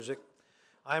Music.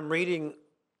 I'm reading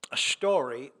a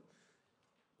story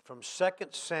from 2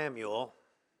 Samuel,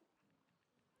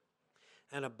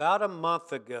 and about a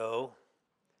month ago,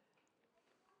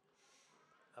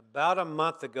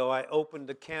 I opened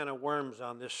the can of worms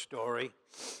on this story,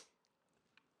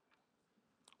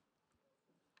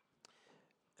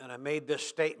 and I made this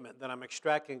statement that I'm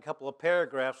extracting a couple of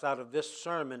paragraphs out of this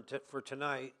sermon for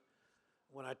tonight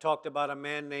when I talked about a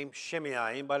man named Shimei.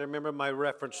 Anybody remember my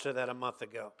reference to that a month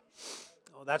ago?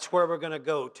 Well, that's where we're going to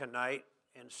go tonight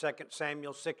in 2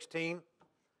 Samuel 16.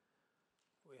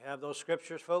 We have those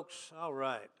scriptures, folks? All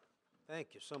right.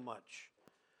 Thank you so much.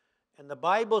 And the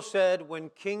Bible said, when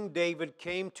King David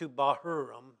came to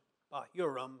Bahurim,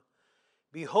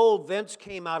 behold, thence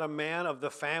came out a man of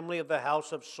the family of the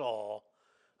house of Saul,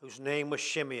 whose name was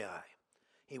Shimei.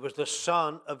 He was the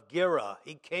son of Gera.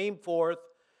 He came forth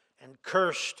and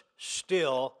cursed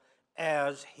still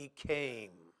as he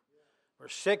came.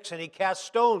 Verse 6, and he cast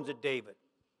stones at David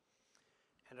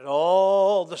and at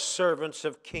all the servants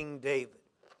of King David.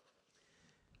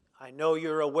 I know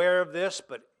you're aware of this,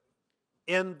 but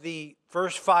in the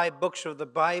first 5 books of the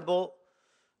Bible,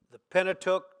 the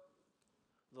Pentateuch,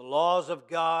 the laws of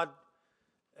God,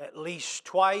 at least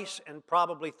twice and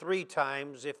probably 3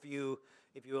 times, if you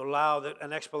allow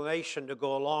an explanation to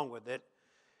go along with it,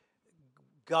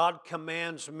 God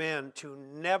commands men to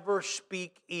never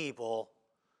speak evil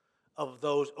of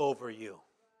those over you.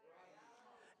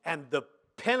 And the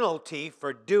penalty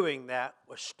for doing that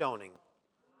was stoning.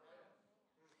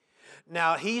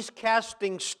 Now, he's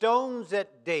casting stones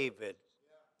at David,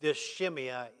 this Shimei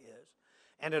is,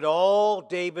 and at all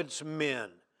David's men.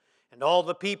 And all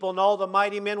the people and all the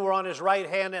mighty men were on his right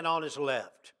hand and on his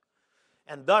left.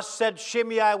 And thus said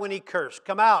Shimei when he cursed,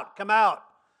 come out,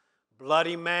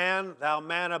 bloody man, thou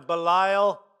man of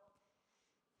Belial.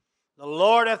 The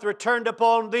Lord hath returned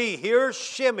upon thee. Here's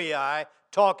Shimei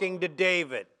talking to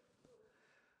David.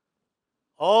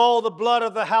 All the blood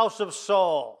of the house of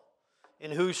Saul, in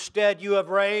whose stead you have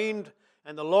reigned,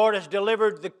 and the Lord has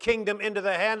delivered the kingdom into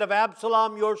the hand of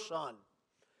Absalom your son.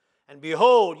 And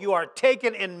behold, you are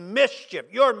taken in mischief,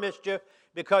 your mischief,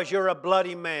 because you're a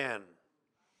bloody man.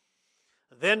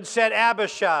 Then said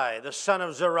Abishai, the son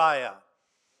of Zeruiah.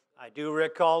 I do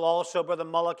recall also Brother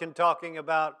Mulliken talking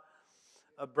about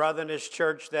a brother in his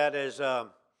church that is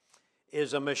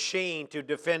a machine to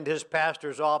defend his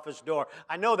pastor's office door.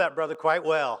 I know that brother quite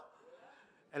well,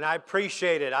 and I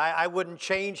appreciate it. I wouldn't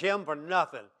change him for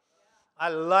nothing. I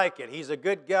like it. He's a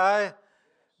good guy,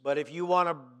 but if you want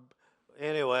to...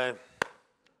 Anyway,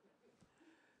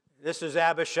 this is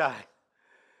Abishai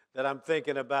that I'm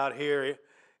thinking about here.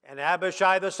 And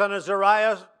Abishai, the son of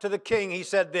Zeruiah, to the king, he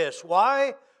said this,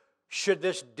 why should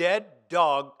this dead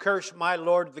dog curse my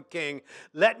lord the king?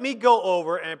 Let me go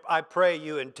over, and I pray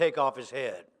you, and take off his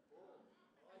head.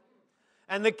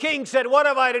 And the king said, what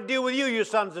have I to do with you, you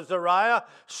sons of Zeruiah?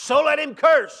 So let him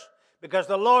curse, because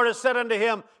the Lord has said unto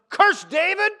him, curse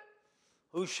David.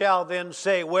 Who shall then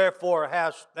say, wherefore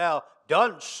hast thou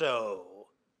done so?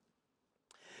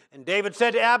 And David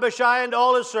said to Abishai and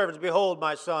all his servants, behold,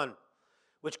 my son,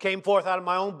 which came forth out of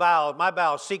my own bowels, my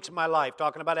bowels seeks my life,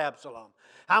 talking about Absalom.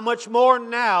 How much more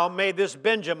now may this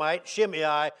Benjamite,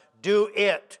 Shimei, do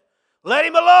it? Let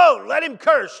him alone, let him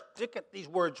curse. Look at these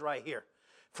words right here.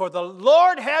 For the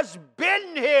Lord has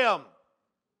bidden him.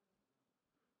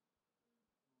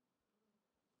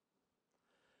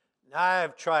 Now,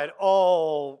 I've tried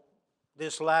all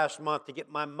this last month to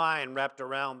get my mind wrapped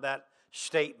around that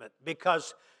statement,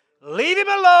 because leave him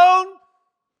alone.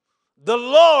 The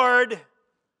Lord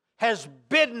has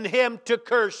bidden him to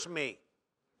curse me.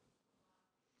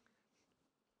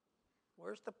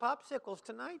 Where's the popsicles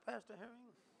tonight, Pastor Herring?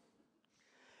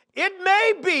 It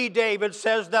may be, David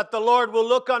says, that the Lord will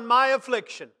look on my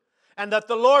affliction and that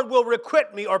the Lord will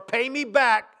requite me or pay me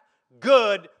back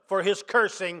good for his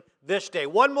cursing this day.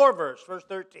 One more verse, verse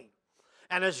 13.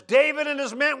 And as David and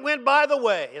his men went by the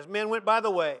way,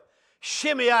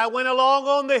 Shimei went along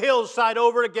on the hillside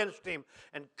over against him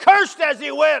and cursed as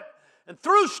he went and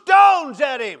threw stones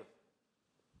at him.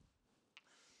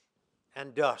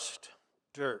 And dust,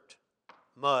 dirt,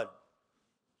 mud.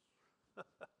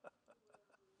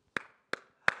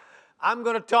 I'm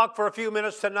going to talk for a few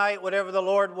minutes tonight. Whatever the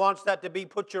Lord wants that to be,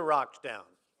 put your rocks down.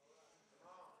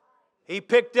 He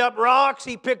picked up rocks,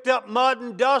 he picked up mud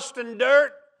and dust and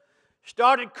dirt,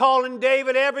 started calling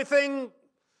David everything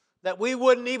that we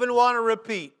wouldn't even want to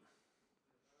repeat.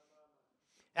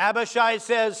 Abishai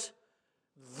says,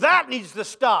 that needs to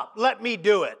stop. Let me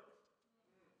do it.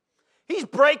 He's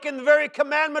breaking the very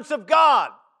commandments of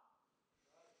God.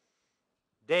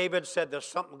 David said, there's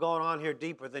something going on here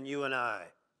deeper than you and I.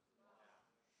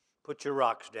 Put your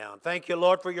rocks down. Thank you,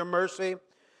 Lord, for your mercy,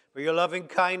 for your loving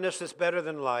kindness that's better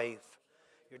than life,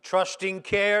 your trusting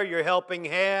care, your helping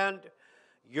hand,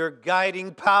 your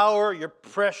guiding power, your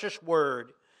precious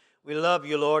word. We love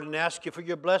you, Lord, and ask you for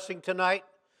your blessing tonight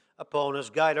upon us.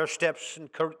 Guide our steps and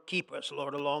keep us,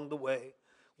 Lord, along the way.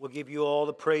 We'll give you all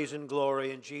the praise and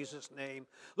glory in Jesus' name.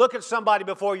 Look at somebody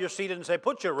before you're seated and say,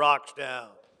 put your rocks down.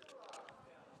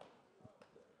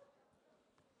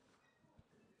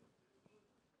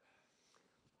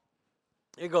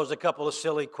 Here goes a couple of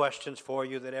silly questions for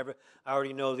you that I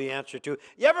already know the answer to.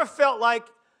 You ever felt like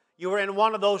you were in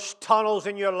one of those tunnels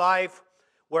in your life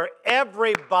where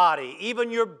everybody,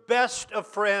 even your best of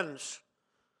friends,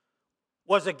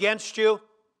 was against you?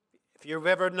 If you've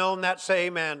ever known that, say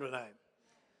amen tonight.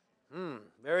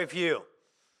 Very few.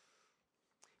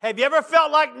 Have you ever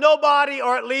felt like nobody,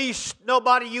 or at least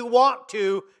nobody you want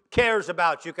to, cares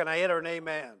about you? Can I hear an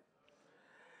amen?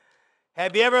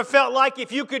 Have you ever felt like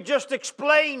if you could just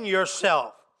explain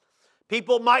yourself,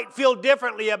 people might feel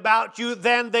differently about you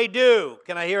than they do?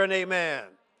 Can I hear an amen?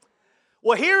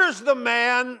 Well, here's the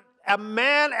man, a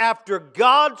man after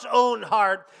God's own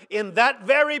heart in that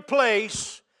very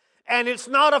place, and it's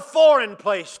not a foreign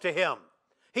place to him.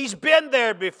 He's been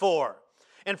there before.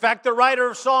 In fact, the writer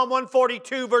of Psalm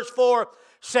 142, verse 4,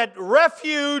 said,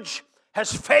 refuge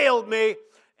has failed me,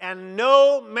 and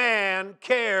no man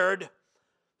cared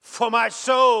for my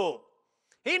soul.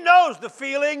 He knows the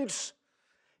feelings.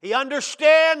 He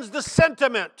understands the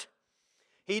sentiment.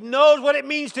 He knows what it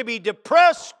means to be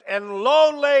depressed and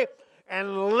lonely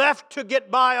and left to get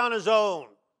by on his own.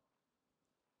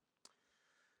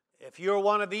 If you're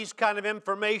one of these kind of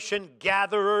information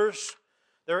gatherers,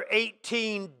 there are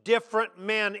 18 different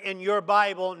men in your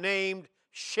Bible named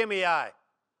Shimei.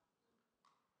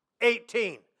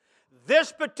 18.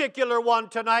 This particular one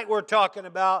tonight we're talking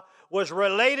about was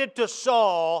related to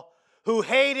Saul, who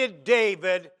hated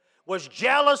David, was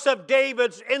jealous of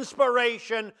David's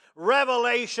inspiration,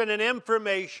 revelation, and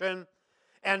information,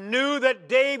 and knew that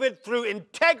David, through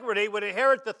integrity, would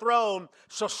inherit the throne,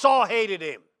 so Saul hated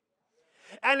him.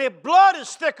 And if blood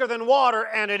is thicker than water,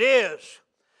 and it is,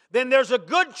 then there's a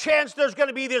good chance there's going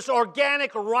to be this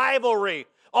organic rivalry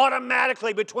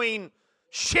automatically between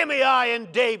Shimei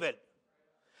and David.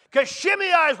 Because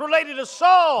Shimei is related to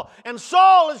Saul, and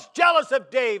Saul is jealous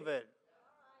of David.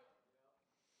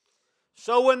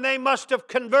 So when they must have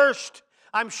conversed,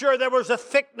 I'm sure there was a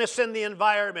thickness in the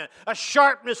environment, a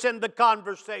sharpness in the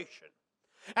conversation.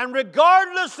 And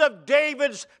regardless of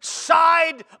David's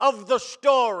side of the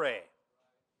story,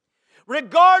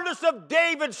 regardless of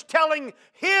David's telling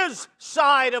his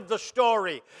side of the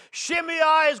story,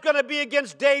 Shimei is going to be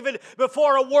against David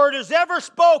before a word is ever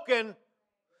spoken,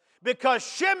 because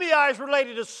Shimei is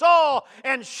related to Saul,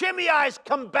 and Shimei is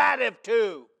combative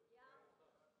too.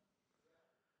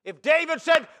 If David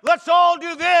said, let's all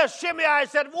do this, Shimei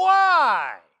said,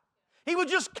 why? He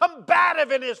was just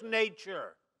combative in his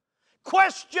nature.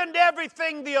 Questioned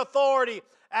everything the authority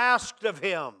asked of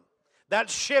him.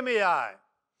 That's Shimei.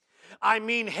 I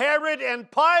mean, Herod and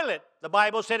Pilate, the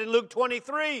Bible said in Luke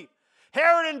 23,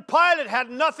 Herod and Pilate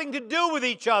had nothing to do with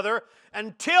each other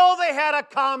until they had a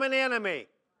common enemy.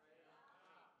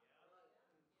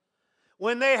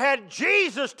 When they had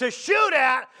Jesus to shoot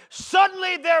at,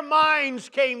 suddenly their minds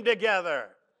came together.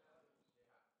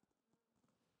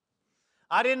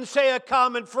 I didn't say a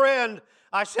common friend,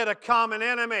 I said a common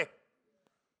enemy.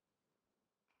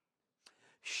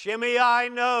 Shimei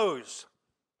knows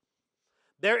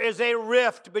there is a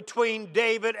rift between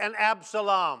David and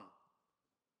Absalom.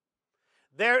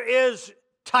 There is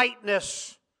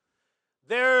tightness.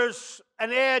 There's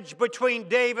an edge between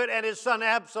David and his son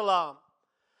Absalom.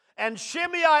 And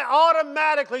Shimei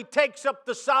automatically takes up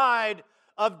the side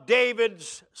of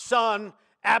David's son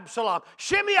Absalom.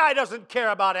 Shimei doesn't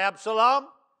care about Absalom.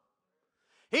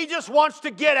 He just wants to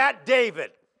get at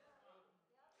David.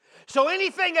 So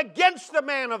anything against the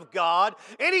man of God,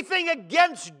 anything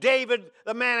against David,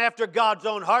 the man after God's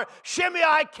own heart,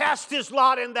 Shimei cast his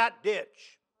lot in that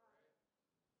ditch.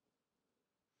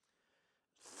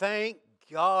 Thank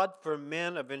God for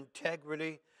men of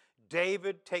integrity.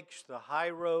 David takes the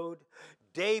high road.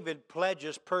 David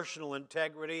pledges personal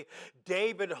integrity.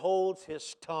 David holds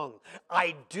his tongue.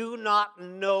 I do not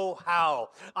know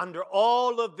how, under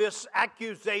all of this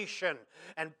accusation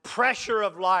and pressure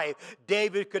of life,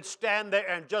 David could stand there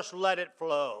and just let it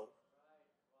flow.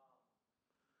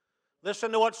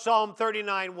 Listen to what Psalm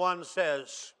 39:1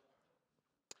 says.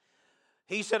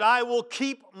 He said, I will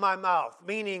keep my mouth,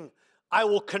 meaning I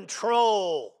will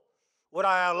control what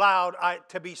I allowed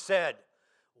to be said,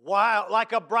 while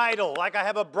like a bridle, like I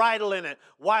have a bridle in it,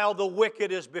 while the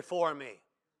wicked is before me.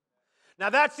 Now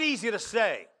that's easy to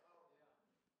say.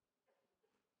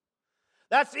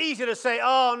 That's easy to say,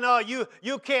 oh no,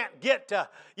 you can't get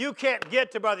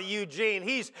to Brother Eugene.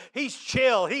 He's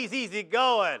chill, he's easy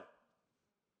going.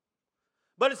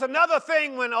 But it's another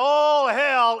thing when all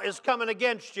hell is coming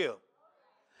against you.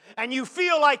 And you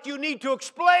feel like you need to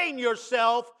explain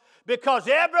yourself because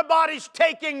everybody's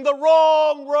taking the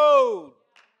wrong road.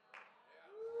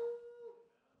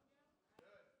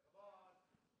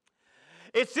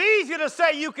 It's easy to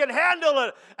say you can handle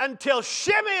it until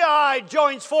Shimei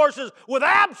joins forces with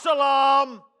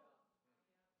Absalom.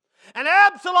 And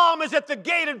Absalom is at the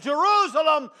gate of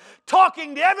Jerusalem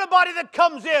talking to everybody that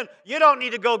comes in. You don't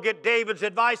need to go get David's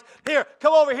advice. Here,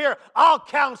 come over here. I'll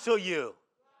counsel you.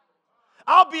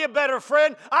 I'll be a better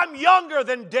friend. I'm younger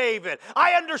than David.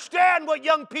 I understand what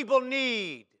young people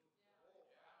need.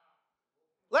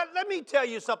 Let me tell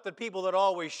you something, people that are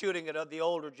always shooting at the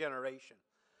older generation.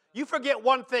 You forget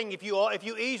one thing if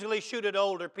you easily shoot at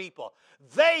older people.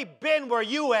 They've been where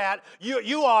you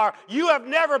are. You have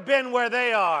never been where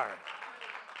they are.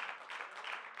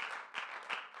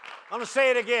 I'm going to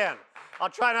say it again. I'll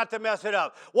try not to mess it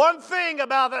up. One thing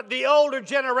about the older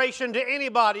generation to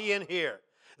anybody in here.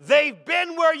 They've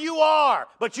been where you are,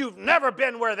 but you've never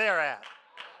been where they're at.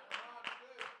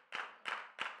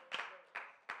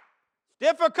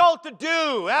 Difficult to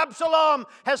do. Absalom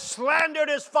has slandered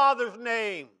his father's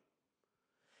name.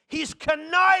 He's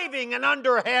conniving and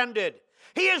underhanded.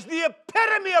 He is the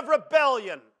epitome of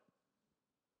rebellion.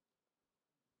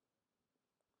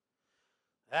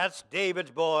 That's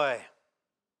David's boy.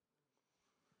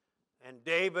 And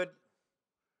David,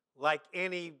 like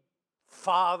any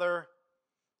father,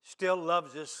 still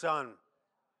loves his son.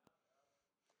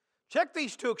 Check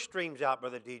these two extremes out,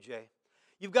 Brother DJ.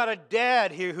 You've got a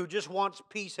dad here who just wants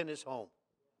peace in his home.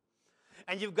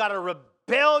 And you've got a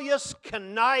rebellious,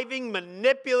 conniving,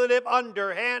 manipulative,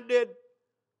 underhanded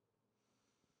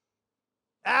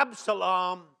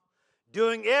Absalom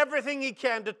doing everything he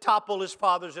can to topple his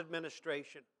father's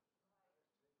administration.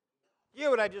 You hear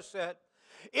what I just said?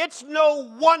 It's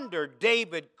no wonder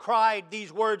David cried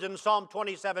these words in Psalm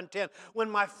 27:10, when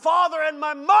my father and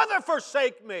my mother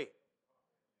forsake me.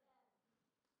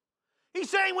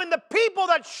 He's saying when the people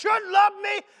that should love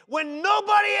me, when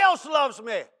nobody else loves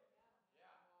me.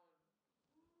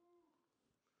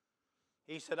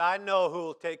 He said, I know who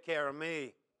will take care of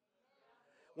me.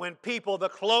 When people the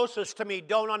closest to me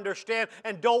don't understand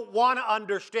and don't want to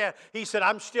understand, he said,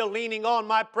 I'm still leaning on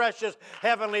my precious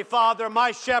Heavenly Father,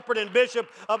 my shepherd and bishop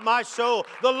of my soul.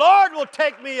 The Lord will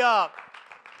take me up.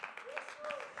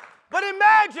 But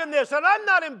imagine this, and I'm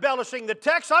not embellishing the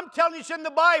text, I'm telling you it's in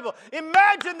the Bible.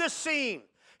 Imagine this scene.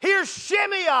 Here's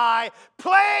Shimei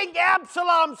playing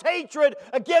Absalom's hatred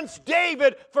against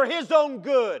David for his own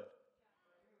good.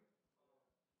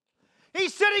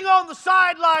 He's sitting on the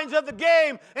sidelines of the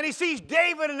game, and he sees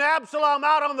David and Absalom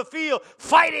out on the field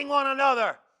fighting one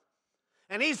another.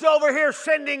 And he's over here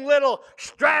sending little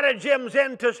stratagems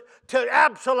into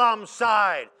Absalom's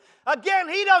side. Again,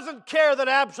 he doesn't care that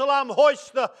Absalom hoists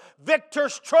the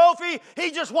victor's trophy.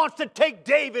 He just wants to take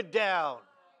David down.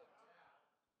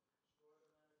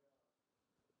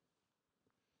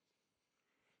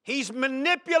 He's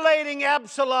manipulating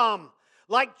Absalom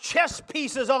like chess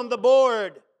pieces on the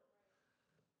board,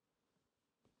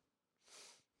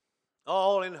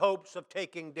 all in hopes of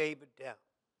taking David down.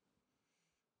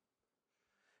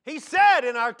 He said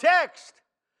in our text,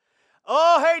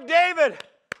 oh, hey, David,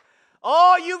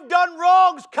 all you've done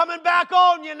wrong's coming back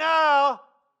on you now.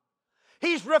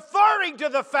 He's referring to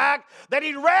the fact that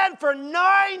he ran for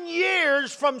 9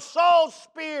 years from Saul's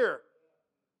spear.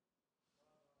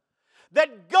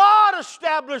 That God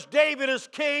established David as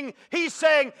king. He's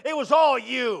saying it was all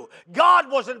you. God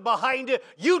wasn't behind it.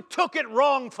 You took it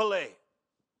wrongfully.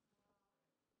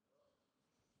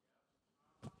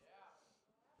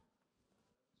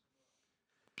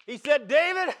 He said,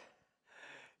 David,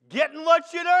 getting what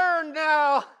you'd earned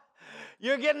now.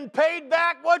 You're getting paid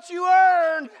back what you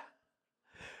earned.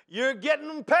 You're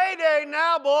getting payday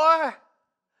now, boy.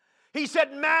 He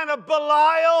said, man of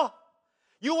Belial,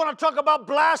 you want to talk about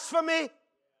blasphemy?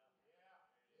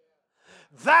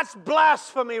 That's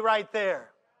blasphemy right there.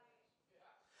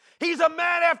 He's a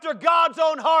man after God's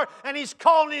own heart, and he's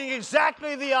calling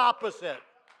exactly the opposite.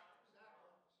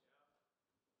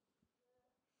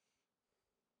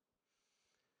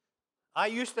 I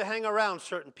used to hang around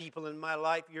certain people in my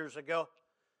life years ago.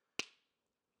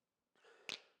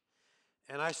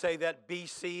 And I say that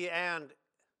BC and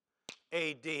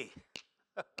AD.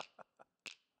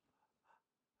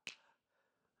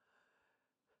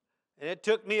 And it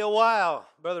took me a while,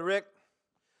 Brother Rick.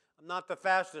 I'm not the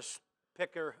fastest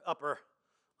picker-upper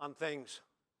on things.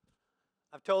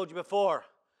 I've told you before,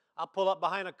 I'll pull up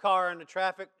behind a car in the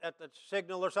traffic at the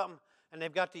signal or something, and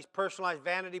they've got these personalized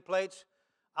vanity plates.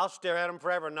 I'll stare at them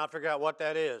forever and not figure out what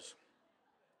that is.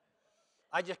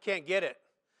 I just can't get it.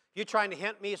 If you're trying to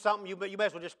hint me something, you may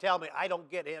as well just tell me. I don't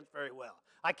get hints very well.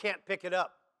 I can't pick it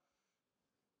up.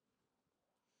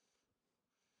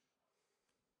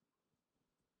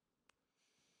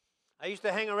 I used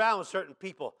to hang around with certain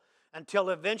people until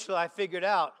eventually I figured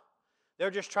out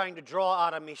they're just trying to draw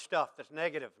out of me stuff that's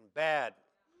negative and bad.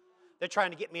 They're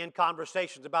trying to get me in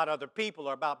conversations about other people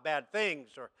or about bad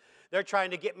things, or they're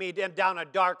trying to get me down a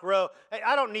dark road. Hey,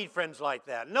 I don't need friends like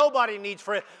that. Nobody needs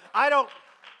friends. I don't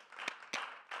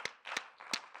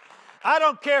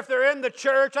care if they're in the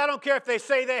church. I don't care if they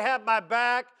say they have my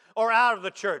back or out of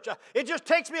the church. It just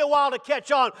takes me a while to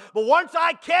catch on. But once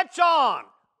I catch on,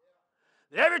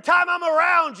 every time I'm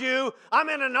around you, I'm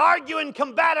in an arguing,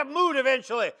 combative mood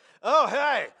eventually. Oh,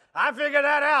 hey, I figured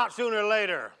that out sooner or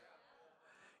later.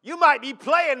 You might be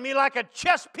playing me like a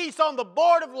chess piece on the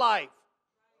board of life.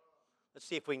 Let's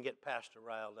see if we can get Pastor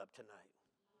riled up tonight.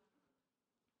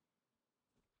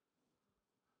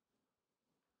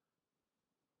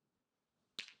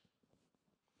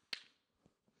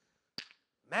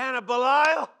 Man of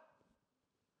Belial,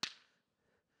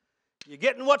 you're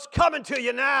getting what's coming to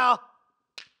you now.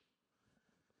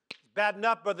 It's bad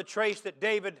enough, Brother Trace, that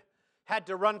David had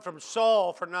to run from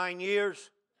Saul for 9 years.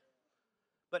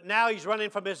 But now he's running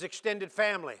from his extended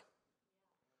family.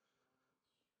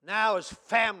 Now his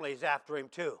family's after him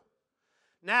too.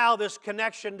 Now this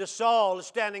connection to Saul is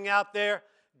standing out there.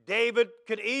 David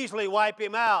could easily wipe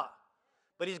him out.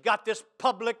 But he's got this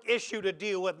public issue to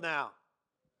deal with now.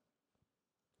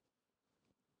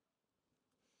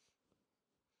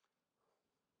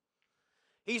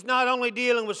 He's not only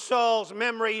dealing with Saul's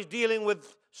memory, he's dealing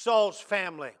with Saul's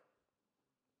family.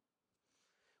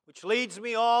 Which leads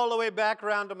me all the way back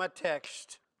around to my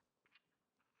text.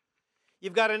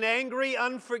 You've got an angry,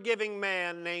 unforgiving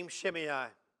man named Shimei.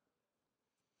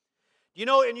 You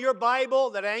know in your Bible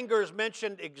that anger is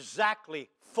mentioned exactly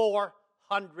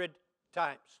 400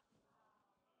 times.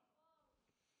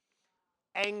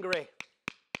 Angry.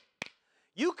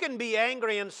 You can be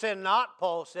angry and sin not,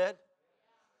 Paul said.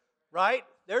 Right?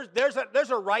 There's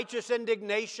a righteous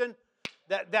indignation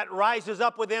that rises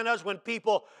up within us when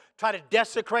people try to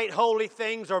desecrate holy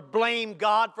things or blame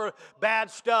God for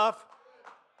bad stuff.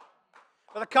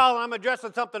 Brother Colin, I'm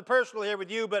addressing something personal here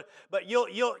with you, but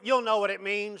you'll know what it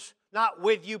means. Not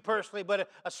with you personally, but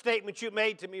a statement you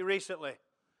made to me recently.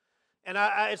 And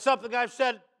it's something I've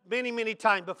said many, many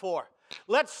times before.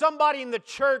 Let somebody in the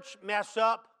church mess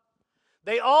up.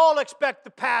 They all expect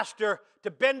the pastor to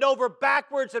bend over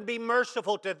backwards and be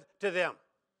merciful to them.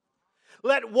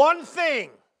 Let one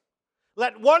thing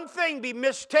be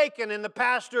mistaken from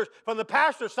the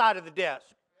pastor's side of the desk.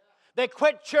 They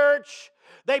quit church.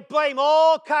 They blame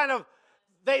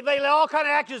they lay all kind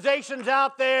of accusations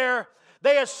out there.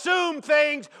 They assume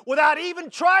things without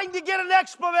even trying to get an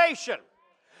explanation.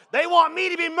 They want me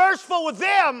to be merciful with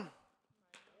them.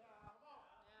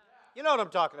 You know what I'm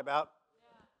talking about.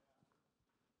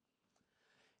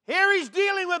 Here he's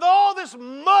dealing with all this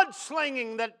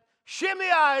mudslinging that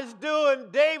Shimei is doing.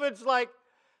 David's like,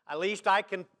 at least I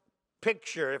can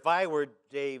picture if I were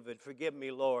David, forgive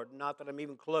me, Lord, not that I'm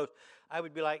even close, I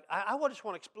would be like, I just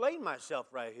want to explain myself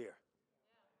right here.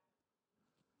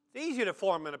 It's easy to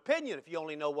form an opinion if you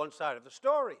only know one side of the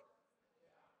story.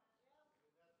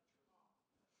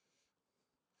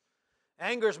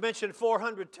 Anger is mentioned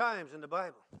 400 times in the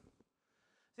Bible. Has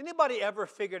anybody ever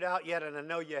figured out yet, and I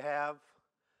know you have,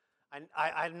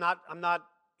 I'm not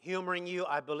humoring you.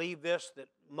 I believe this, that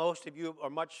most of you are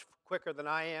much quicker than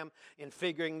I am in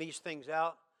figuring these things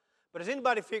out. But has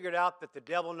anybody figured out that the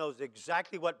devil knows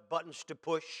exactly what buttons to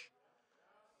push?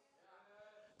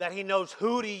 That he knows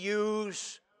who to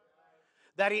use?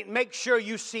 That he makes sure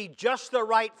you see just the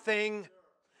right thing?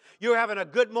 You're having a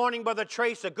good morning, Brother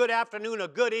Trace, a good afternoon, a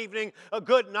good evening, a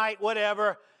good night,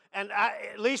 whatever. And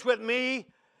at least with me,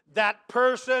 that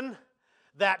person,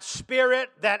 that spirit,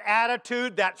 that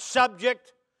attitude, that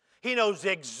subject, he knows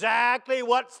exactly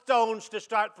what stones to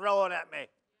start throwing at me.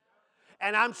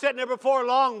 And I'm sitting there before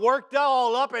long, worked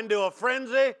all up into a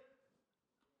frenzy.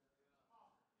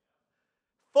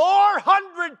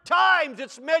 400 times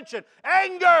it's mentioned.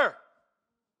 Anger.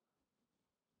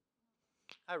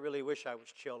 I really wish I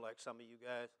was chill like some of you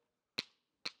guys.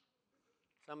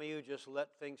 Some of you just let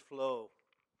things flow.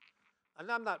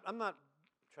 And I'm not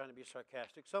trying to be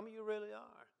sarcastic. Some of you really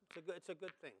are. It's a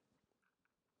good thing.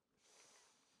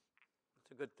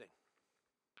 It's a good thing.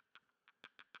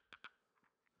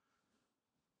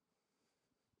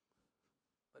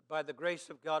 By the grace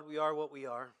of God, we are what we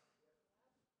are.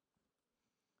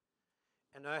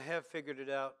 And I have figured it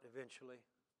out eventually.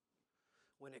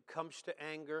 When it comes to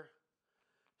anger,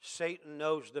 Satan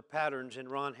knows the patterns in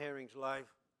Ron Herring's life.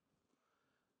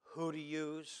 Who to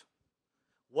use,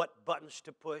 what buttons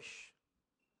to push,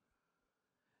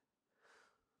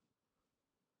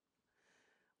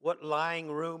 what lying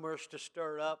rumors to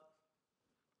stir up.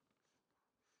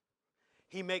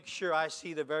 He makes sure I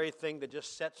see the very thing that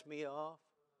just sets me off.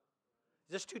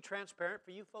 Is this too transparent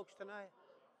for you folks tonight?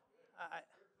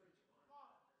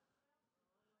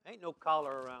 Ain't no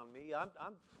collar around me.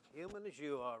 I'm human as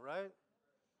you are, right?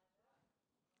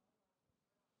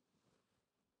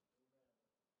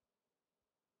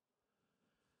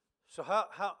 So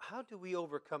how do we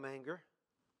overcome anger?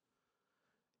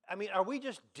 I mean, are we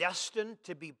just destined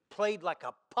to be played like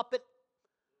a puppet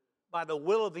by the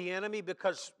will of the enemy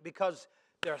because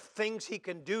there are things he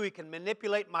can do? He can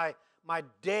manipulate my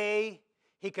day.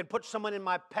 He can put someone in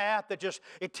my path that just,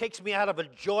 it takes me out of a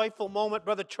joyful moment,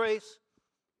 Brother Trace.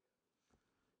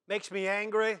 Makes me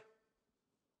angry.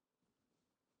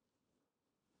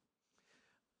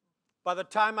 By the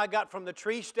time I got from the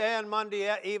tree stand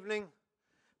Monday evening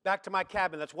back to my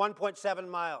cabin, that's 1.7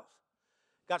 miles.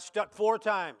 Got stuck 4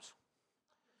 times.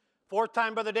 4th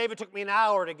time, Brother David, took me an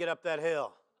hour to get up that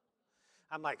hill.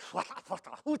 I'm like,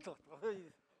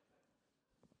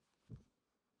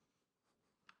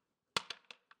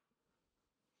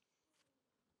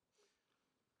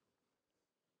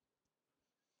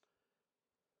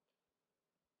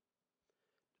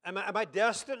 am I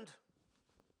destined?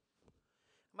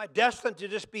 Am I destined to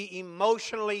just be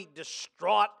emotionally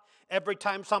distraught every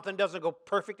time something doesn't go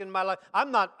perfect in my life?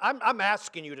 I'm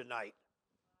asking you tonight.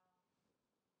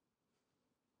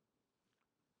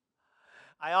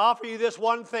 I offer you this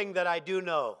one thing that I do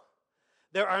know.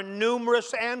 There are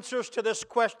numerous answers to this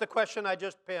question, the question I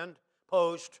just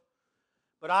posed.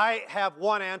 But I have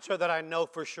one answer that I know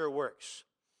for sure works.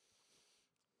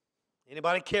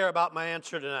 Anybody care about my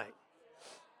answer tonight?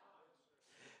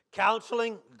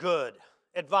 Counseling, good.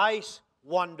 Advice,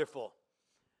 wonderful.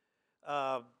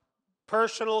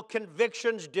 Personal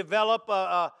convictions, develop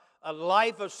a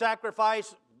life of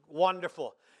sacrifice,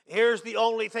 wonderful. Here's the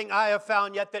only thing I have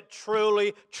found yet that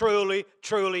truly, truly,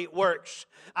 truly works.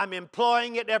 I'm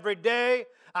employing it every day.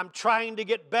 I'm trying to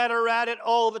get better at it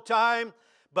all the time.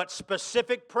 But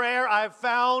specific prayer, I've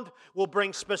found, will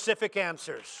bring specific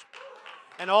answers.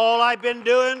 And all I've been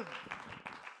doing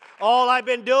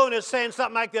is saying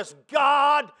something like this: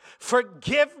 God,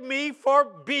 forgive me for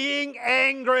being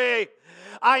angry.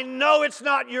 I know it's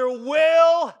not your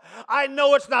will. I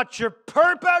know it's not your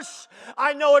purpose.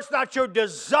 I know it's not your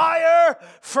desire.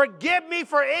 Forgive me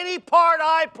for any part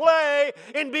I play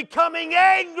in becoming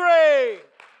angry.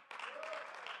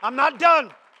 I'm not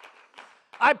done.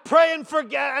 I pray and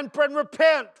forget and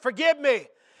repent. Forgive me.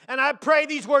 And I pray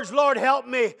these words: Lord, help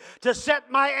me to set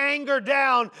my anger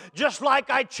down, just like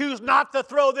I choose not to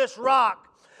throw this rock.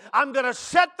 I'm going to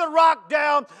set the rock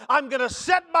down. I'm going to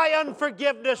set my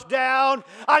unforgiveness down.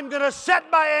 I'm going to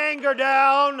set my anger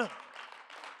down.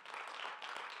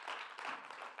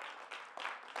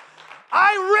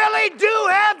 I really do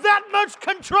have that much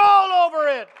control over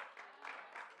it.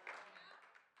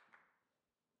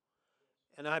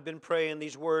 And I've been praying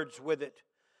these words with it.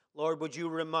 Lord, would you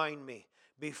remind me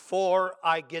before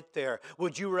I get there?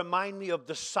 Would you remind me of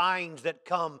the signs that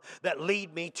come that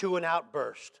lead me to an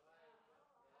outburst?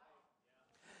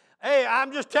 Hey,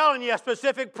 I'm just telling you a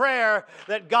specific prayer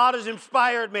that God has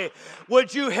inspired me.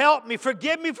 Would you help me?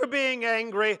 Forgive me for being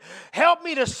angry. Help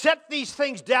me to set these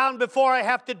things down before I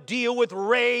have to deal with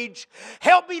rage.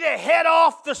 Help me to head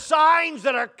off the signs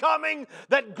that are coming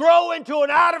that grow into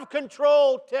an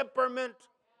out-of-control temperament.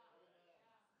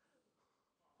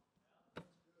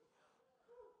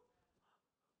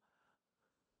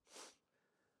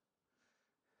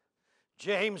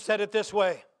 James said it this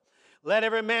way: let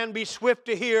every man be swift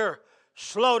to hear,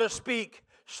 slow to speak,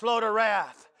 slow to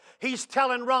wrath. He's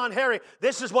telling Ron Herring,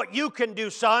 this is what you can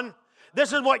do, son.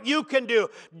 This is what you can do.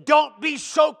 Don't be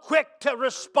so quick to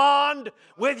respond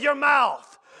with your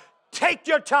mouth. Take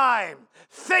your time.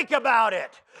 Think about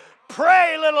it.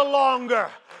 Pray a little longer.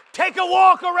 Take a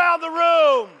walk around the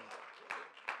room.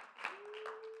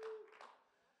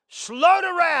 Slow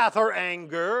to wrath or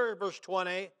anger, verse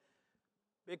 20.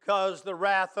 Because the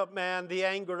wrath of man, the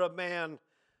anger of man,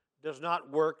 does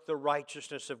not work the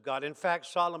righteousness of God. In fact,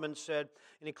 Solomon said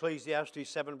in Ecclesiastes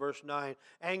 7, verse 9,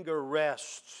 anger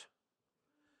rests.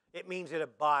 It means it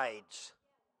abides.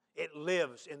 It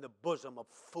lives in the bosom of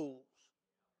fools.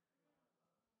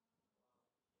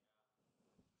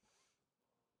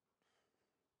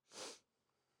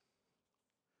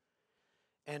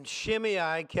 And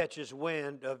Shimei catches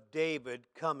wind of David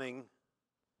coming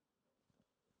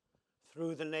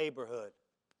through the neighborhood.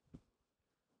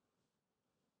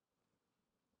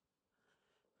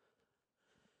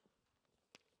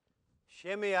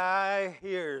 Shimei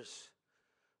hears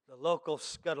the local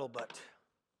scuttlebutt.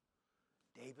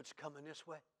 David's coming this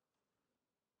way.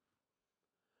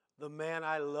 The man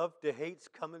I love to hate's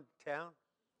coming to town.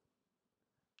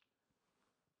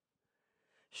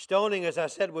 Stoning, as I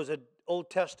said, was an Old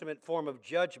Testament form of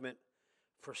judgment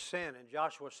for sin. In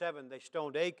Joshua 7, they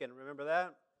stoned Achan. Remember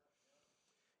that?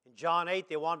 In John 8,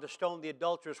 they wanted to stone the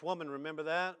adulterous woman. Remember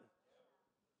that?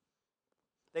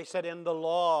 They said in the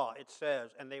law, it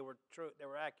says, and they were true, they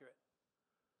were accurate.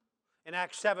 In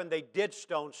Acts 7, they did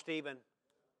stone Stephen.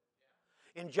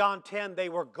 In John 10, they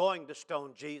were going to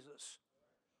stone Jesus.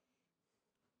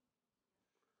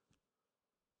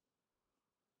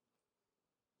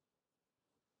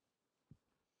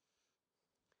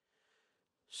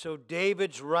 So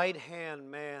David's right-hand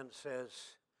man says,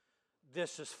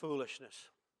 this is foolishness.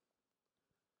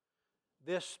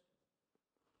 This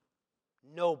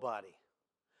nobody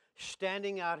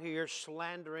standing out here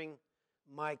slandering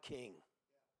my king,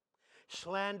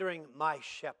 slandering my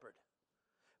shepherd,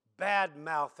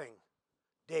 bad-mouthing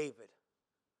David.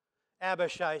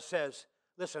 Abishai says,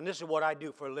 listen, this is what I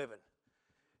do for a living.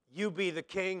 You be the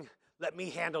king, let me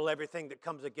handle everything that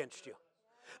comes against you.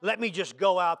 Let me just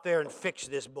go out there and fix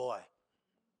this boy.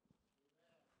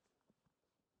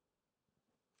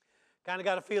 Kind of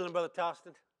got a feeling, Brother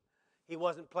Toston, he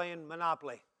wasn't playing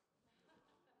Monopoly.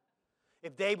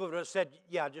 If David would have said,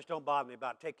 yeah, just don't bother me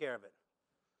about it, take care of it,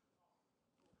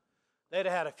 they'd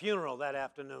have had a funeral that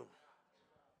afternoon.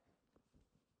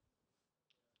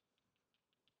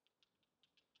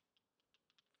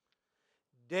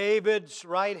 David's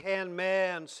right-hand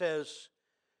man says,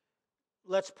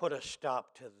 let's put a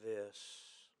stop to this.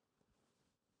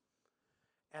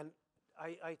 And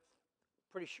I'm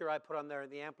pretty sure I put on there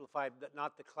the Amplified,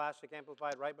 not the classic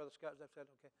Amplified, right, Brother Scott? Is that said?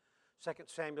 Okay. 2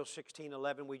 Samuel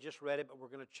 16:11. We just read it, but we're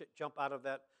going to jump out of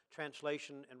that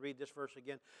translation and read this verse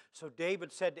again. So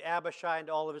David said to Abishai and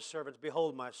to all of his servants,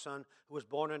 behold, my son, who was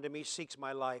born unto me, seeks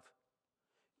my life.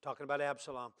 Talking about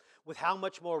Absalom. With how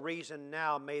much more reason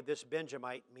now may this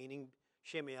Benjamite, meaning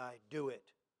Shimei, do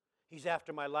it? He's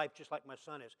after my life just like my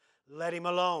son is. Let him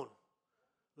alone.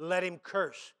 Let him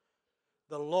curse.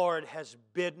 The Lord has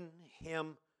bidden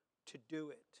him to do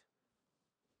it.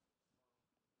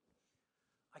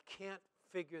 I can't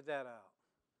figure that out.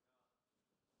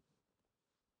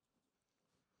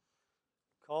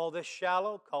 Call this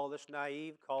shallow, call this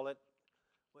naive, call it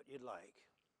what you'd like.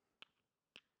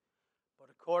 But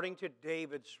according to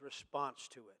David's response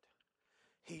to it,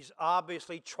 he's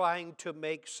obviously trying to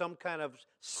make some kind of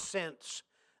sense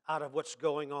out of what's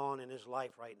going on in his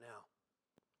life right now.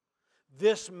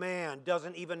 This man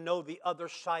doesn't even know the other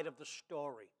side of the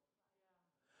story.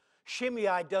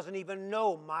 Shimei doesn't even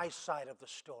know my side of the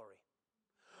story.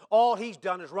 All he's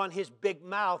done is run his big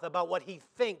mouth about what he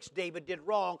thinks David did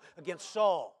wrong against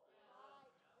Saul.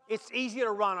 It's easy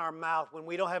to run our mouth when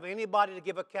we don't have anybody to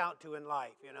give account to in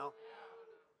life, you know.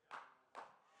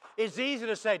 It's easy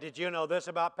to say, did you know this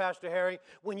about Pastor Harry,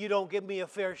 when you don't give me a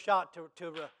fair shot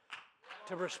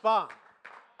to respond.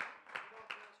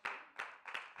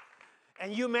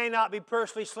 And you may not be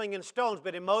personally slinging stones,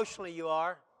 but emotionally you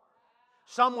are.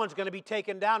 Someone's going to be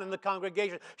taken down in the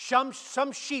congregation. Some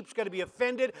sheep's going to be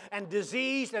offended and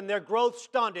diseased and their growth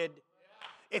stunted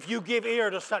if you give ear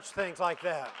to such things like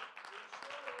that.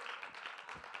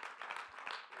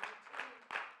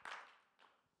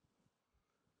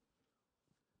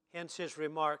 Hence his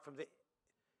remark from the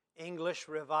English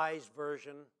Revised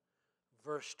Version,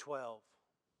 verse 12.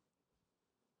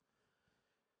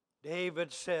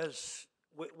 David says,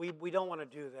 we don't want to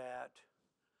do that.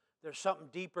 There's something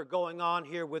deeper going on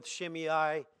here with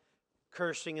Shimei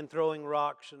cursing and throwing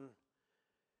rocks and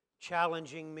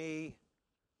challenging me.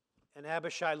 And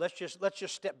Abishai, let's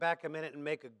just step back a minute and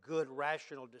make a good,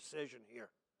 rational decision here.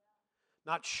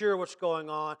 Not sure what's going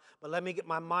on, but let me get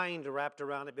my mind wrapped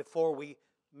around it before we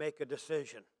make a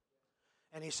decision.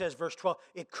 And he says, verse 12,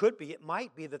 it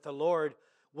might be that the Lord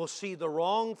will see the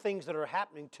wrong things that are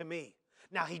happening to me.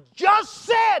 Now, he just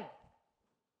said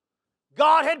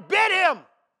God had bid him.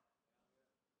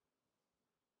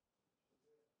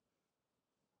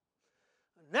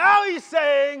 Now he's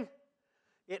saying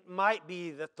it might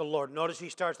be that the Lord, notice he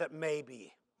starts that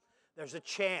maybe. There's a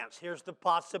chance. Here's the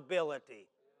possibility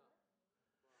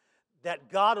that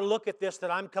God will look at this that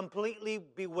I'm completely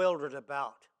bewildered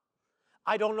about.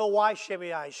 I don't know why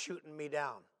Shimei is shooting me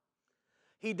down.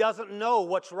 He doesn't know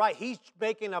what's right. He's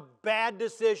making a bad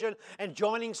decision and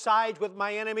joining sides with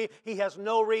my enemy. He has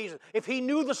no reason. If he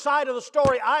knew the side of the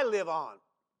story I live on,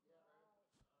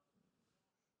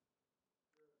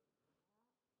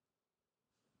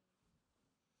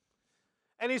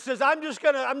 and he says, I'm just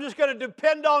gonna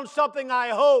depend on something I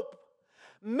hope.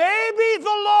 Maybe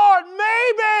the Lord,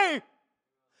 maybe,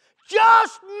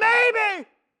 just maybe,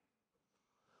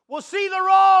 will see the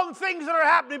wrong things that are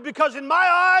happening, because in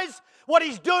my eyes, what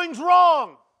he's doing's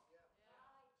wrong.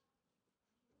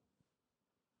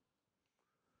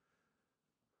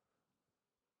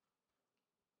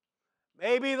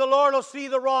 Maybe the Lord will see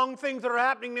the wrong things that are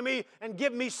happening to me and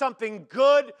give me something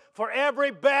good for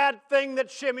every bad thing that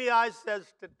Shimei says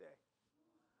today.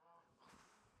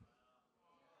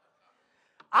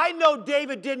 I know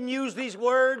David didn't use these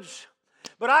words,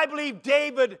 but I believe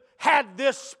David had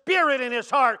this spirit in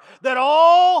his heart that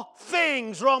all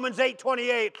things, Romans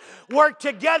 8:28, work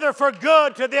together for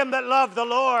good to them that love the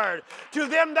Lord, to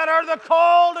them that are the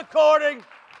called according.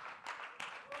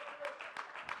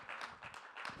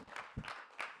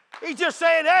 He's just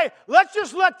saying, hey, let's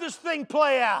just let this thing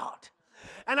play out.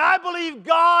 And I believe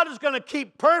God is going to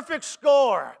keep perfect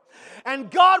score.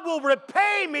 And God will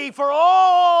repay me for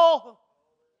all.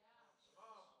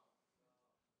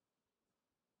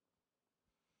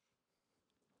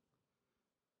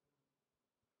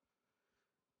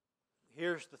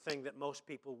 Here's the thing that most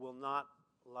people will not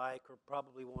like or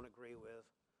probably won't agree with.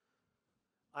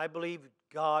 I believe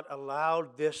God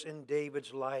allowed this in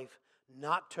David's life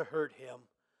not to hurt him,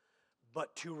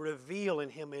 but to reveal in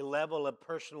him a level of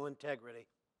personal integrity.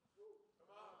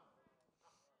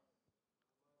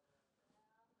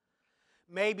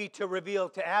 Maybe to reveal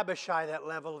to Abishai that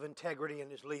level of integrity in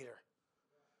his leader.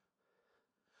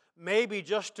 Maybe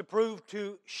just to prove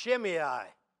to Shimei,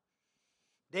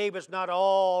 David's not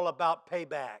all about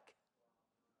payback.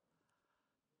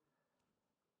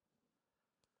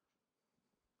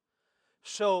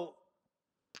 So,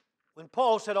 when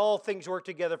Paul said all things work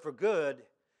together for good,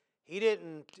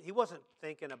 he wasn't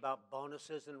thinking about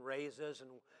bonuses and raises and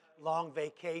long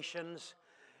vacations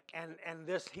and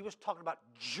this. He was talking about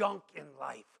junk in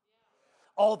life.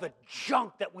 All the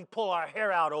junk that we pull our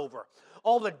hair out over.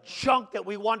 All the junk that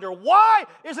we wonder, why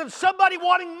isn't somebody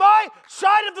wanting my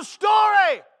side of the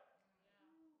story?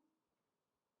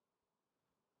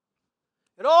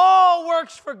 It all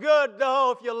works for good,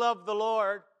 though, if you love the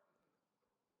Lord.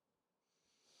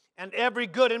 And every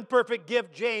good and perfect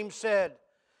gift, James said,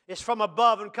 is from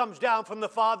above and comes down from the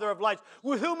Father of lights,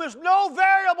 with whom is no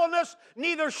variableness,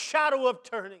 neither shadow of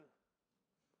turning.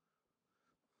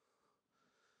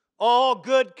 All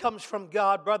good comes from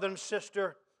God, brother and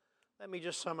sister. Let me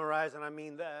just summarize, and I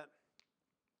mean that.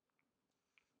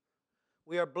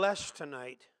 We are blessed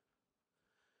tonight.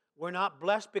 We're not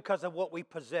blessed because of what we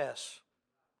possess.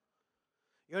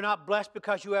 You're not blessed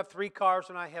because you have 3 cars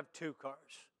and I have 2 cars.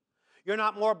 You're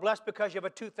not more blessed because you have a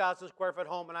 2,000 square foot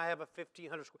home and I have a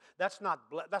 1,500 square. That's not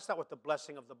what the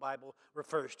blessing of the Bible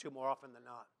refers to more often than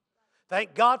not.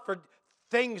 Thank God for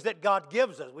things that God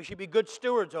gives us. We should be good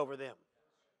stewards over them.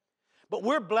 But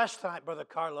we're blessed tonight, Brother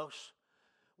Carlos,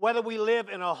 whether we live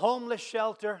in a homeless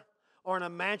shelter or in a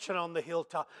mansion on the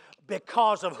hilltop,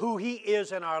 because of who He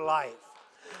is in our life.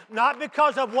 Not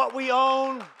because of what we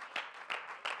own.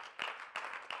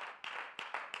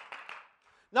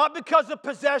 Not because of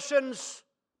possessions.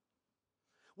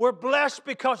 We're blessed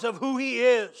because of who He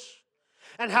is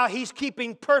and how He's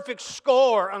keeping perfect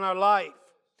score on our life.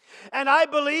 And I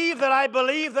believe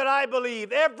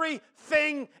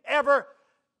everything ever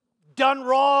done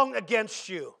wrong against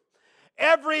you,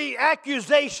 every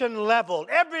accusation leveled,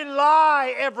 every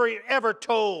lie ever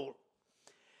told,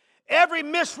 every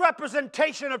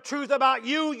misrepresentation of truth about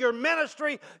you, your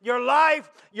ministry, your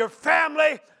life, your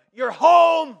family, your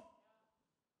home,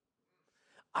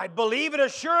 I believe it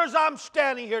as sure as I'm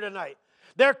standing here tonight.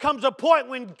 There comes a point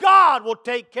when God will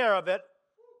take care of it.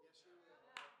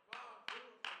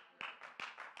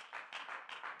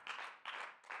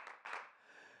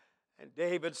 And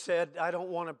David said, I don't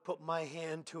want to put my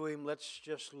hand to him. Let's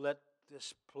just let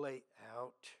this play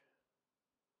out.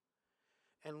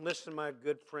 And listen, my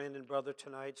good friend and brother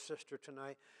tonight, sister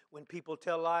tonight, when people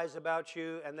tell lies about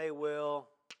you, and they will,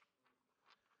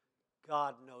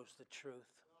 God knows the truth.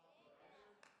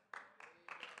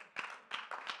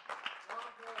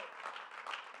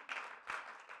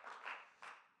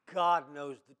 God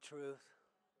knows the truth.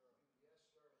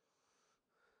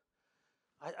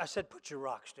 I said, put your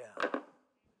rocks down.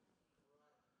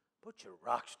 Put your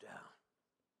rocks down.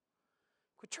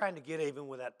 Quit trying to get even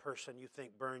with that person you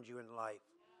think burned you in life.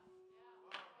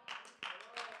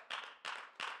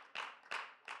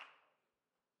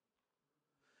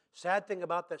 Sad thing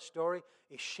about that story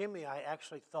is Shimei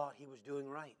actually thought he was doing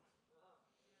right.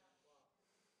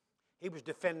 He was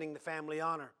defending the family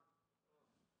honor.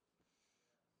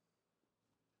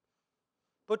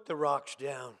 Put the rocks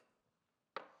down.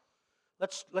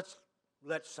 Let's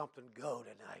let something go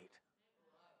tonight.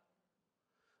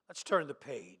 Let's turn the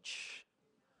page.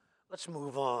 Let's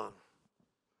move on.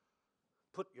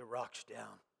 Put your rocks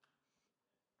down.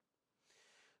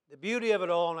 The beauty of it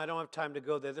all, and I don't have time to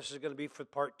go there, this is going to be for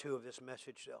part 2 of this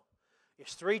message, though.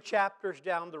 It's 3 chapters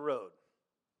down the road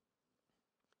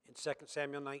in 2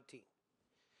 Samuel 19.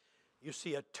 You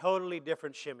see a totally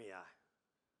different Shimei.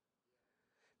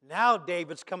 Now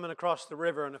David's coming across the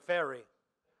river in a ferry,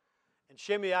 and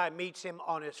Shimei meets him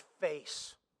on his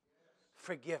face.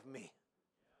 Forgive me.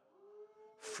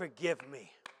 Forgive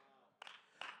me.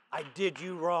 I did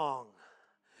you wrong.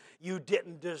 You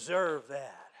didn't deserve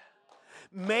that.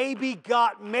 Maybe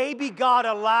God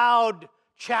allowed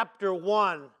chapter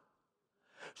 1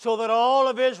 so that all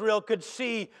of Israel could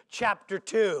see chapter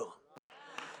 2.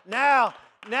 Now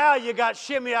you got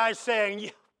Shimei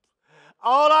saying,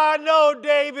 all I know,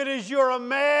 David, is you're a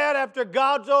man after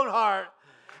God's own heart,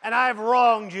 and I've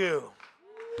wronged you.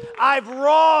 I've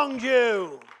wronged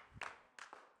you.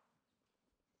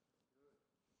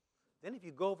 Then if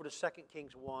you go over to 2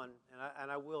 Kings 1, and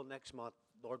I will next month,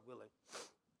 Lord willing.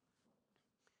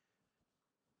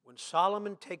 When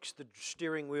Solomon takes the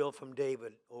steering wheel from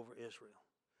David over Israel,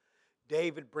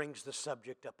 David brings the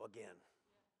subject up again.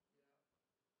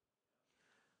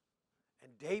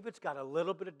 And David's got a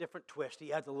little bit of different twist.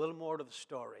 He adds a little more to the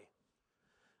story.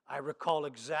 I recall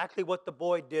exactly what the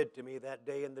boy did to me that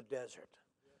day in the desert.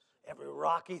 Every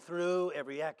rock he threw,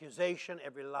 every accusation,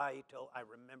 every lie he told, I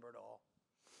remember it all.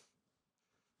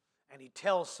 And he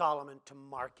tells Solomon to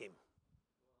mark him.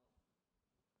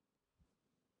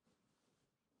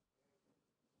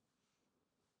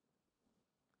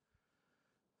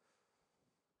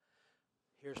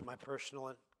 Here's my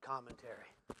personal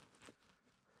commentary.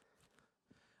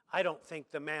 I don't think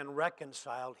the man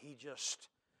reconciled, he just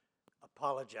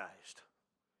apologized.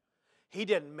 He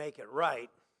didn't make it right.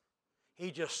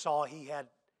 He just saw he had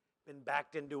been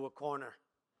backed into a corner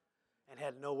and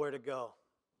had nowhere to go.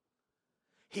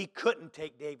 He couldn't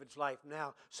take David's life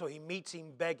now, so he meets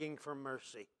him begging for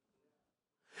mercy.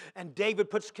 And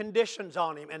David puts conditions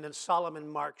on him, and then Solomon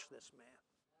marks this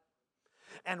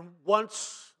man. And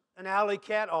once an alley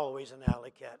cat, always an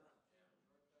alley cat.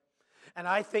 And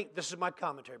I think, this is my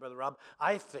commentary, Brother Rob,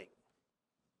 I think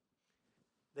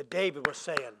that David was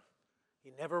saying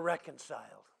he never reconciled.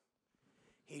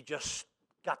 He just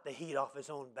got the heat off his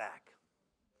own back.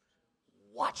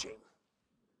 Watch him.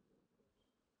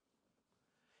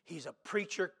 He's a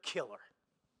preacher killer.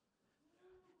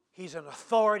 He's an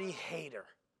authority hater.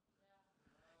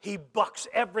 He bucks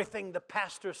everything the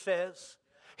pastor says.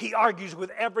 He argues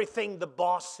with everything the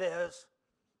boss says.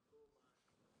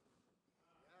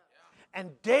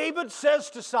 And David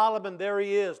says to Solomon, there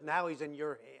he is. Now he's in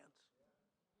your hands.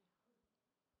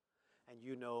 And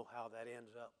you know how that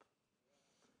ends up.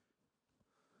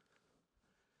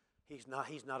 He's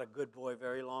not a good boy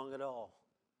very long at all.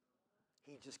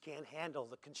 He just can't handle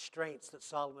the constraints that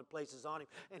Solomon places on him.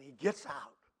 And he gets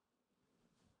out.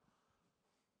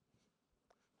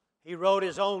 He wrote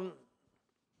his own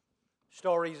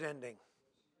story's ending.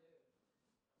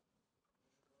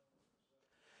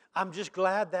 I'm just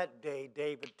glad that day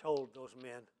David told those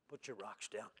men, put your rocks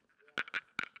down.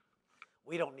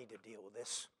 We don't need to deal with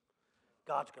this.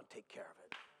 God's going to take care of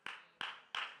it.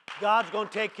 God's going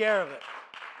to take care of it.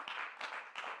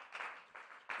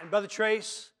 And Brother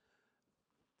Trace,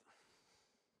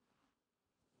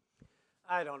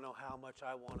 I don't know how much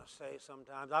I want to say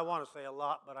sometimes. I want to say a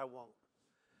lot, but I won't.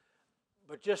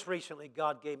 But just recently,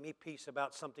 God gave me peace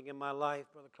about something in my life,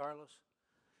 Brother Carlos,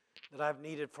 that I've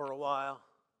needed for a while.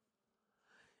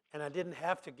 And I didn't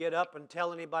have to get up and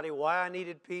tell anybody why I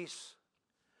needed peace.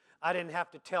 I didn't have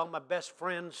to tell my best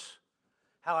friends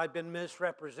how I'd been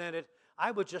misrepresented.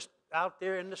 I was just out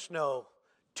there in the snow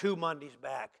 2 Mondays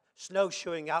back,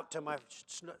 snowshoeing out to my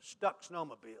stuck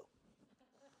snowmobile.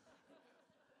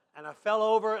 And I fell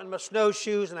over in my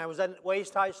snowshoes, and I was in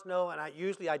waist-high snow, and I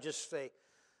just say,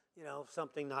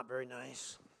 something not very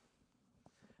nice.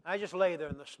 And I just lay there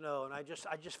in the snow, and I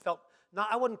just felt,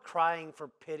 I wasn't crying for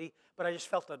pity, but I just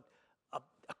felt a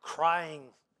crying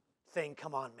thing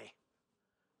come on me.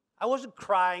 I wasn't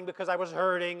crying because I was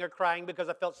hurting or crying because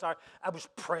I felt sorry. I was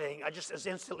praying. I just was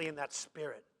instantly in that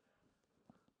spirit.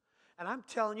 And I'm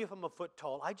telling you from a foot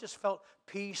tall, I just felt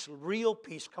peace, real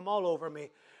peace come all over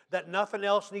me. that nothing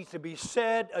else needs to be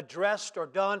said, addressed, or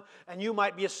done. And you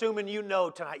might be assuming you know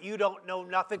tonight. You don't know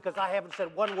nothing because I haven't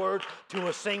said one word to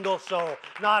a single soul.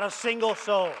 Not a single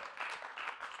soul.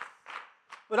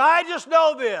 But I just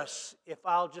know this. If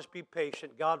I'll just be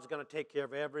patient, God's going to take care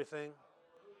of everything.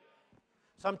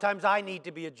 Sometimes I need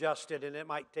to be adjusted, and it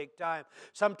might take time.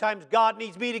 Sometimes God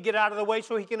needs me to get out of the way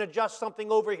so He can adjust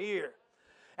something over here.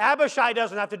 Abishai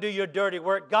doesn't have to do your dirty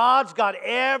work. God's got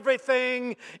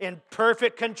everything in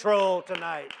perfect control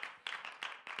tonight.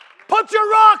 Put your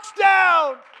rocks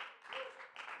down.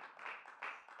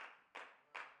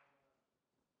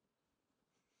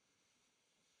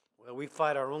 Well, we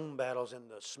fight our own battles in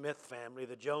the Smith family,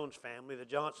 the Jones family, the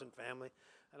Johnson family.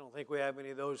 I don't think we have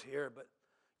any of those here, but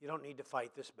you don't need to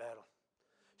fight this battle.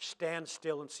 Stand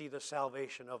still and see the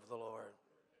salvation of the Lord.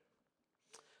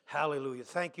 Hallelujah.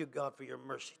 Thank you, God, for your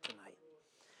mercy tonight,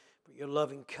 for your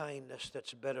loving kindness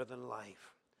that's better than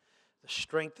life, the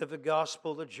strength of the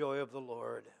gospel, the joy of the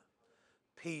Lord,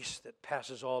 peace that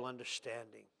passes all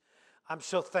understanding. I'm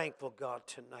so thankful, God,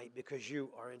 tonight because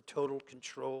you are in total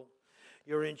control.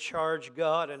 You're in charge,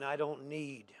 God, and I don't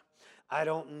need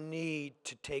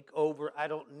to take over. I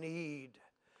don't need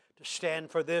to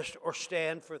stand for this or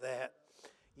stand for that.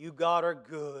 You, God, are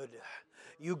good.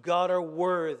 You, God, are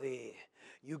worthy.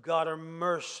 You, God, are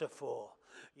merciful.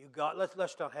 You, God,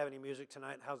 let's not have any music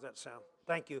tonight. How's that sound?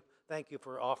 Thank you. Thank you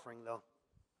for offering, though.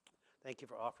 Thank you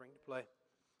for offering to play.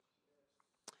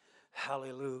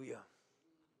 Hallelujah.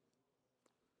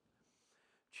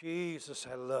 Jesus,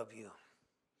 I love you.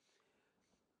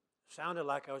 Sounded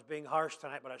like I was being harsh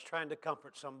tonight, but I was trying to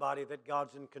comfort somebody that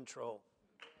God's in control.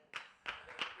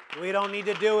 We don't need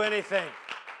to do anything.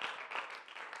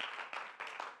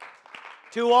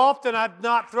 Too often I've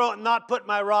not put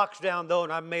my rocks down, though,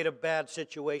 and I've made a bad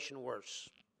situation worse.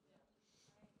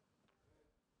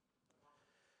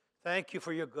 Thank you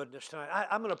for your goodness tonight.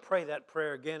 I'm going to pray that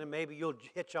prayer again, and maybe you'll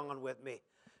hitch on with me.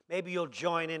 Maybe you'll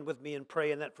join in with me in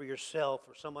praying that for yourself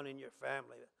or someone in your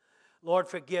family. Lord,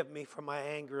 forgive me for my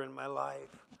anger in my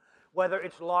life, whether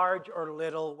it's large or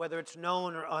little, whether it's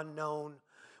known or unknown,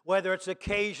 whether it's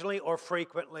occasionally or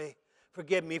frequently.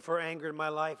 Forgive me for anger in my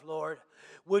life, Lord.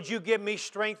 Would you give me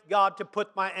strength, God, to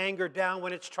put my anger down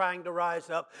when it's trying to rise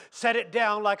up? Set it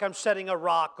down like I'm setting a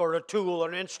rock or a tool or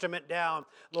an instrument down.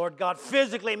 Lord God,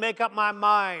 physically make up my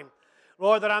mind,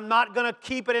 Lord, that I'm not going to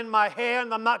keep it in my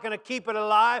hand. I'm not going to keep it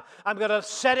alive. I'm going to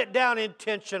set it down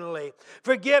intentionally.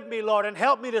 Forgive me, Lord, and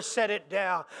help me to set it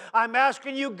down. I'm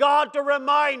asking you, God, to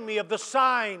remind me of the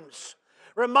signs.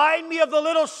 Remind me of the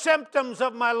little symptoms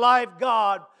of my life,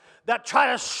 God, that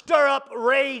try to stir up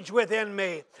rage within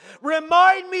me.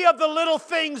 Remind me of the little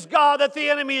things, God, that the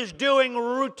enemy is doing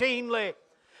routinely.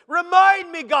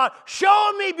 Remind me, God.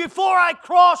 Show me before I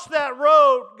cross that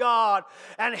road, God,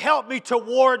 and help me to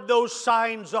ward those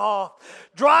signs off.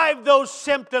 Drive those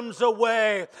symptoms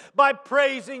away by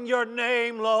praising your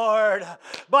name, Lord.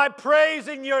 By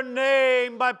praising your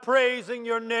name, by praising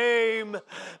your name,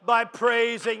 by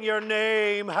praising your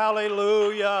name.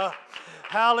 Hallelujah.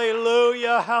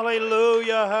 Hallelujah,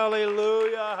 hallelujah,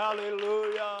 hallelujah,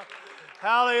 hallelujah,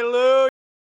 hallelujah.